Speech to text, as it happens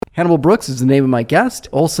Hannibal Brooks is the name of my guest.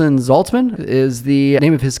 Olson Zaltman is the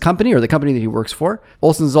name of his company, or the company that he works for.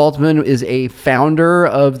 Olson Zaltman is a founder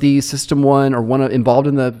of the System One, or involved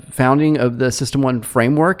in the founding of the System One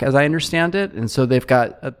framework, as I understand it. And so they've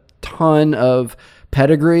got a ton of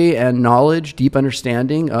pedigree and knowledge, deep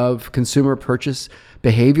understanding of consumer purchase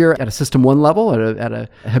behavior at a System One level, at a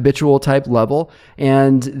habitual type level.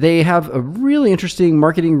 And they have a really interesting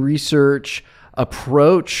marketing research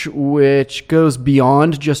approach, which goes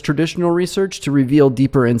beyond just traditional research to reveal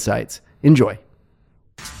deeper insights. Enjoy.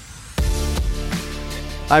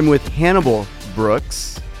 I'm with Hannibal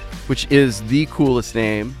Brooks, which is the coolest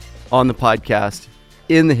name on the podcast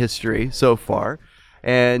in the history so far.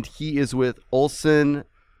 And he is with Olson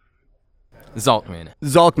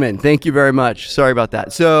Zaltman. Thank you very much. Sorry about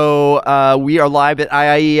that. So we are live at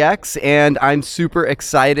IIEX, and I'm super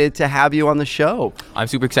excited to have you on the show. I'm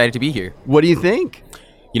super excited to be here. What do you think?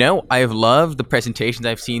 You know, I've loved the presentations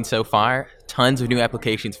I've seen so far. Tons of new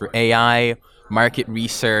applications for AI, market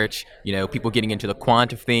research, people getting into the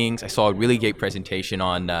quant of things. I saw a really great presentation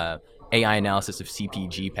on AI analysis of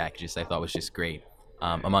CPG packages I thought was just great.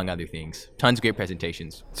 Among other things. Tons of great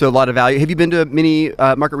presentations. So a lot of value. Have you been to many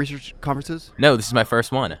market research conferences? No, this is my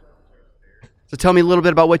first one. So tell me a little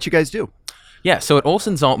bit about what you guys do. Yeah, so at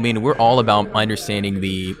Olson Zaltman, we're all about understanding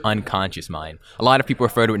the unconscious mind. A lot of people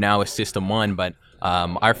refer to it now as System One, but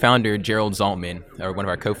our founder, Gerald Zaltman, or one of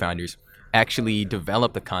our co-founders, actually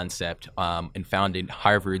developed the concept and founded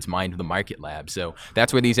Harvard's Mind of the Market Lab. So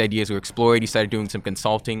that's where these ideas were explored. He started doing some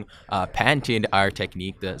consulting, patented our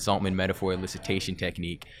technique, the Zaltman metaphor elicitation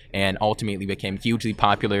technique, and ultimately became hugely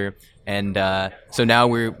popular. And so now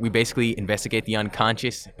we basically investigate the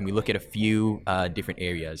unconscious, and we look at a few different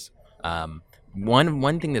areas.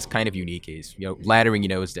 One thing that's kind of unique is, laddering,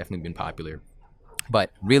 has definitely been popular.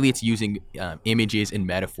 But really, it's using images and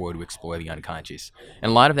metaphor to explore the unconscious. And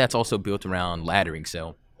a lot of that's also built around laddering.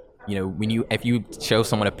 So, if you show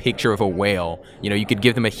someone a picture of a whale, you could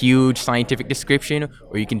give them a huge scientific description,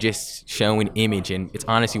 or you can just show an image, and it's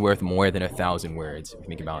honestly worth more than 1,000 words. If you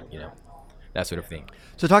think about, that sort of thing.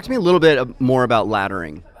 So talk to me a little bit more about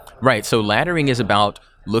laddering. Right. So laddering is about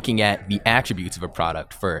looking at the attributes of a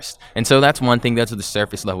product first. And so that's one thing, those are the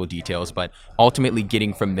surface level details, but ultimately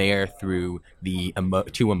getting from there through the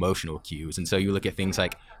two emotional cues. And so you look at things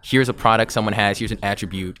like, here's a product someone has, here's an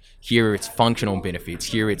attribute, here are its functional benefits,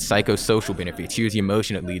 here are its psychosocial benefits, here's the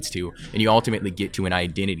emotion it leads to, and you ultimately get to an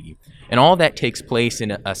identity. And all that takes place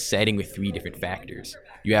in a setting with three different factors.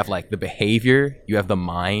 You have like the behavior, you have the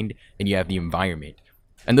mind, and you have the environment.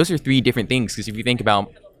 And those are three different things, because if you think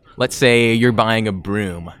about, let's say you're buying a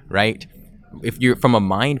broom, right? If you're from a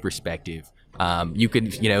mind perspective, you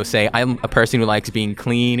could, say, I'm a person who likes being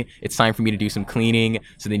clean. It's time for me to do some cleaning.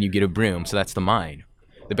 So then you get a broom. So that's the mind.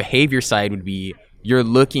 The behavior side would be you're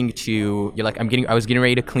like, I was getting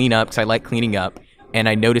ready to clean up because I like cleaning up, and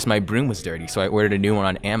I noticed my broom was dirty. So I ordered a new one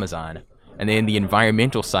on Amazon. And then the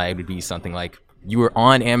environmental side would be something like you were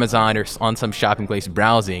on Amazon or on some shopping place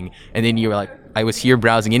browsing, and then you were like, I was here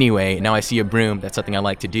browsing anyway, and now I see a broom. That's something I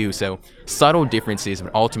like to do. So subtle differences,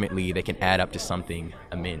 but ultimately they can add up to something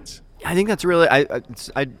immense. I think that's really,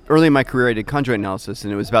 early in my career, I did conjoint analysis,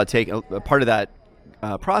 and it was about taking a part of that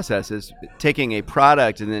process is taking a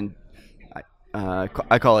product and then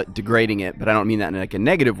I call it degrading it, but I don't mean that in like a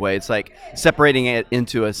negative way. It's like separating it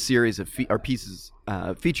into a series of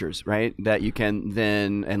features, right? That you can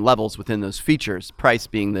then, and levels within those features, price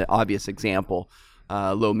being the obvious example.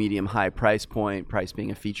 Low, medium, high price point, price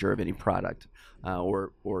being a feature of any product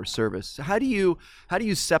or service. How do you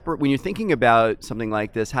separate, when you're thinking about something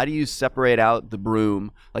like this, how do you separate out the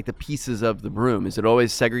broom, like the pieces of the broom? Is it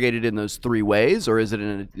always segregated in those three ways, or is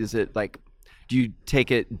it like, do you take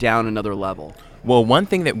it down another level? Well, one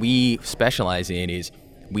thing that we specialize in is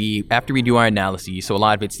after we do our analyses, so a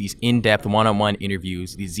lot of it's these in-depth one-on-one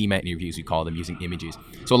interviews, these ZMAT interviews we call them, using images.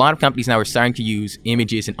 So a lot of companies now are starting to use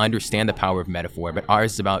images and understand the power of metaphor, but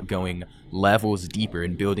ours is about going levels deeper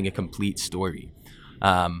and building a complete story.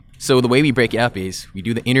 So the way we break it up is we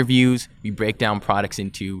do the interviews, we break down products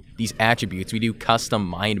into these attributes, we do custom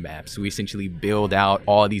mind maps. So we essentially build out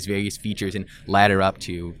all of these various features and ladder up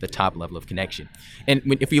to the top level of connection. And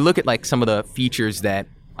if you look at like some of the features that,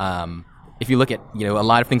 if you look at, a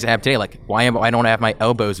lot of things I have today, like why don't I have my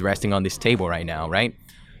elbows resting on this table right now, right?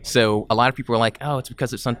 So a lot of people are like, oh, it's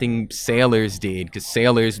because of something sailors did, because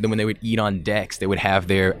sailors, when they would eat on decks, they would have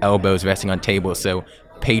their elbows resting on tables. So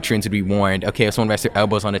patrons would be warned, okay, if someone rests their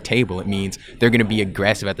elbows on a table, it means they're going to be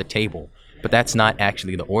aggressive at the table. But that's not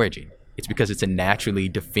actually the origin. It's because it's a naturally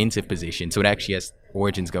defensive position. So it actually has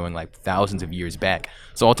origins going like thousands of years back.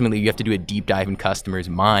 So ultimately, you have to do a deep dive in customers'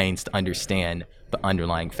 minds to understand the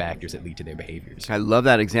underlying factors that lead to their behaviors. I love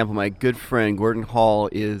that example. My good friend Gordon Hall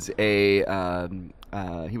is he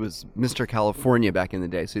was Mr. California back in the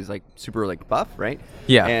day, so he's like super like buff, right?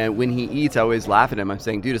 Yeah. And when he eats, I always laugh at him. I'm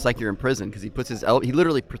saying, dude, it's like you're in prison because he puts he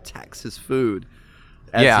literally protects his food.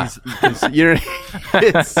 As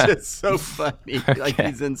it's just so funny. Like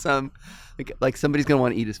he's in some, like somebody's gonna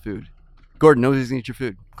want to eat his food. Gordon knows he's gonna eat your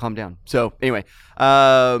food. Calm down. So anyway,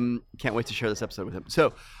 can't wait to share this episode with him.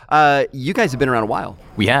 So you guys have been around a while.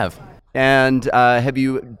 We have. And have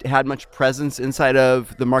you had much presence inside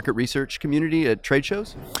of the market research community at trade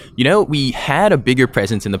shows? We had a bigger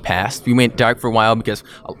presence in the past. We went dark for a while because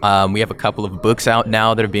we have a couple of books out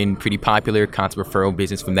now that have been pretty popular, constant referral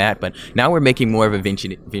business from that. But now we're making more of a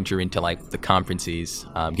venture into like the conferences,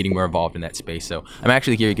 getting more involved in that space. So I'm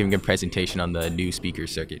actually here giving a presentation on the new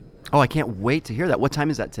speakers circuit. Oh, I can't wait to hear that. What time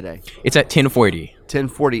is that today? It's at 10:40.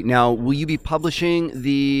 10:40. Now, will you be publishing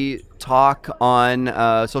the talk on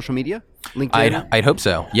social media? LinkedIn? I'd hope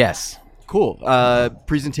so. Yes. Cool.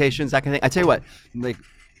 Presentations, that kind of thing. I tell you what, like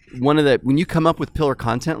when you come up with pillar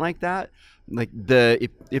content like that, like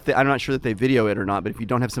I'm not sure that they video it or not, but if you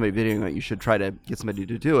don't have somebody videoing it, you should try to get somebody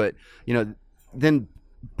to do it. Then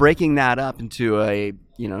breaking that up into a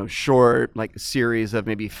short like series of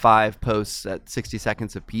maybe 5 posts at 60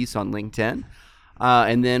 seconds a piece on LinkedIn,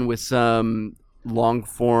 and then with some long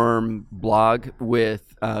form blog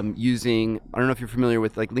with using, I don't know if you're familiar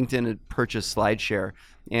with, like LinkedIn had purchased SlideShare,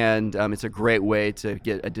 and it's a great way to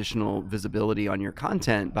get additional visibility on your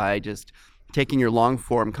content by just taking your long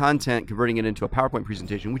form content, converting it into a PowerPoint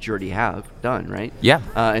presentation, which you already have done, right? Yeah.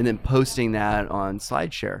 And then posting that on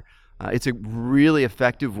SlideShare. It's a really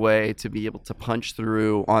effective way to be able to punch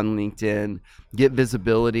through on LinkedIn, get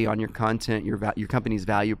visibility on your content, your company's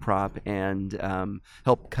value prop, and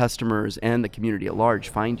help customers and the community at large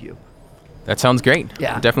find you. That sounds great.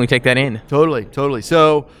 Yeah. I'll definitely take that in. Totally.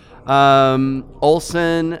 So,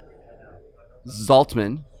 Olson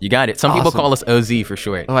Zaltman. You got it. Some people call us OZ for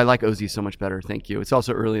short. Oh, I like OZ so much better. Thank you. It's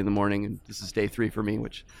also early in the morning, and this is day 3 for me,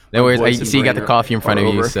 which... No worries. I see you got the coffee in front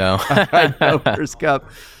of you, so... I know, first cup.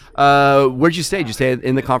 Where'd you stay? Did you stay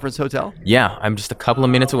in the conference hotel? Yeah, I'm just a couple of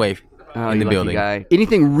minutes away in the building. Guy.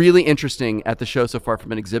 Anything really interesting at the show so far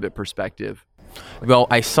from an exhibit perspective? Well,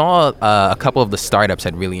 I saw a couple of the startups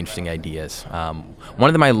had really interesting ideas. One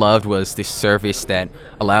of them I loved was this service that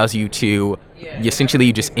allows you to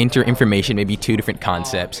essentially just enter information, maybe 2 different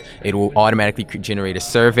concepts. It will automatically generate a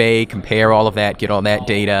survey, compare all of that, get all that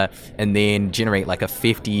data, and then generate like a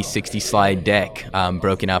 50, 60 slide deck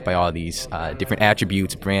broken up by all these different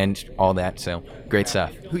attributes, brand, all that. So great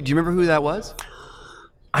stuff. Do you remember who that was?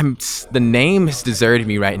 The name has deserted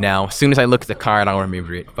me right now. As soon as I look at the card, I'll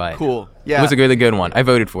remember it. But cool. Yeah. It was a really good one. I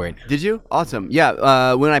voted for it. Did you? Awesome.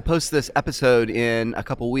 Yeah. When I post this episode in a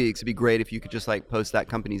couple weeks, it'd be great if you could just like post that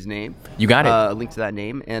company's name. You got it. A link to that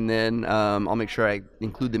name, and then I'll make sure I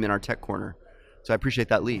include them in our tech corner. So I appreciate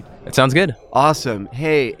that lead. That sounds good. Awesome.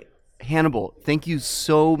 Hey, Hannibal, thank you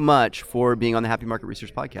so much for being on the Happy Market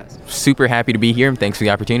Research Podcast. Super happy to be here, and thanks for the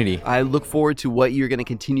opportunity. I look forward to what you're going to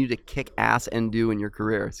continue to kick ass and do in your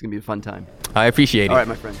career. It's going to be a fun time. I appreciate it. All right,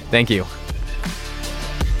 my friend. Thank you.